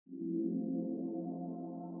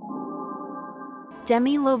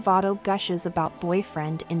Demi Lovato gushes about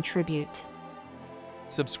boyfriend in tribute.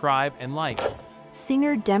 Subscribe and like.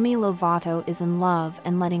 Singer Demi Lovato is in love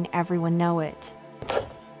and letting everyone know it.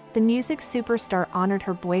 The music superstar honored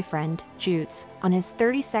her boyfriend, Jutes, on his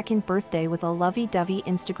 32nd birthday with a lovey-dovey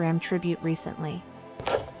Instagram tribute recently.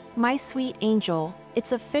 "My sweet angel,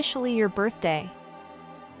 it's officially your birthday.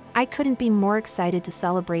 I couldn't be more excited to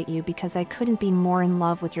celebrate you because I couldn't be more in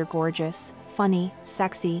love with your gorgeous, funny,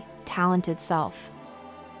 sexy, talented self.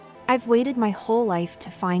 I've waited my whole life to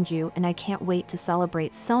find you and I can't wait to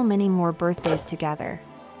celebrate so many more birthdays together.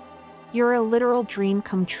 You're a literal dream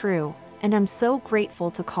come true, and I'm so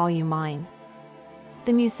grateful to call you mine."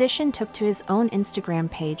 The musician took to his own Instagram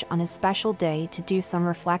page on his special day to do some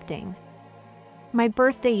reflecting. "My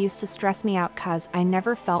birthday used to stress me out 'cause I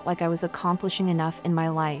never felt like I was accomplishing enough in my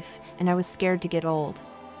life, and I was scared to get old.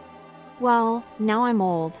 Well, now I'm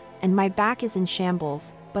old, and my back is in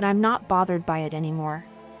shambles, but I'm not bothered by it anymore.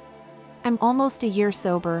 I'm almost a year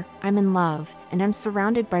sober, I'm in love, and I'm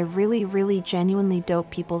surrounded by really genuinely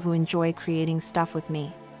dope people who enjoy creating stuff with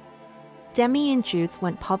me." Demi and Jutes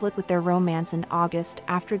went public with their romance in August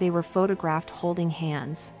after they were photographed holding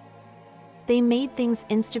hands. They made things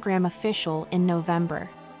Instagram official in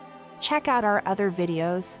November. Check out our other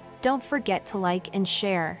videos, don't forget to like and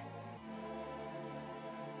share.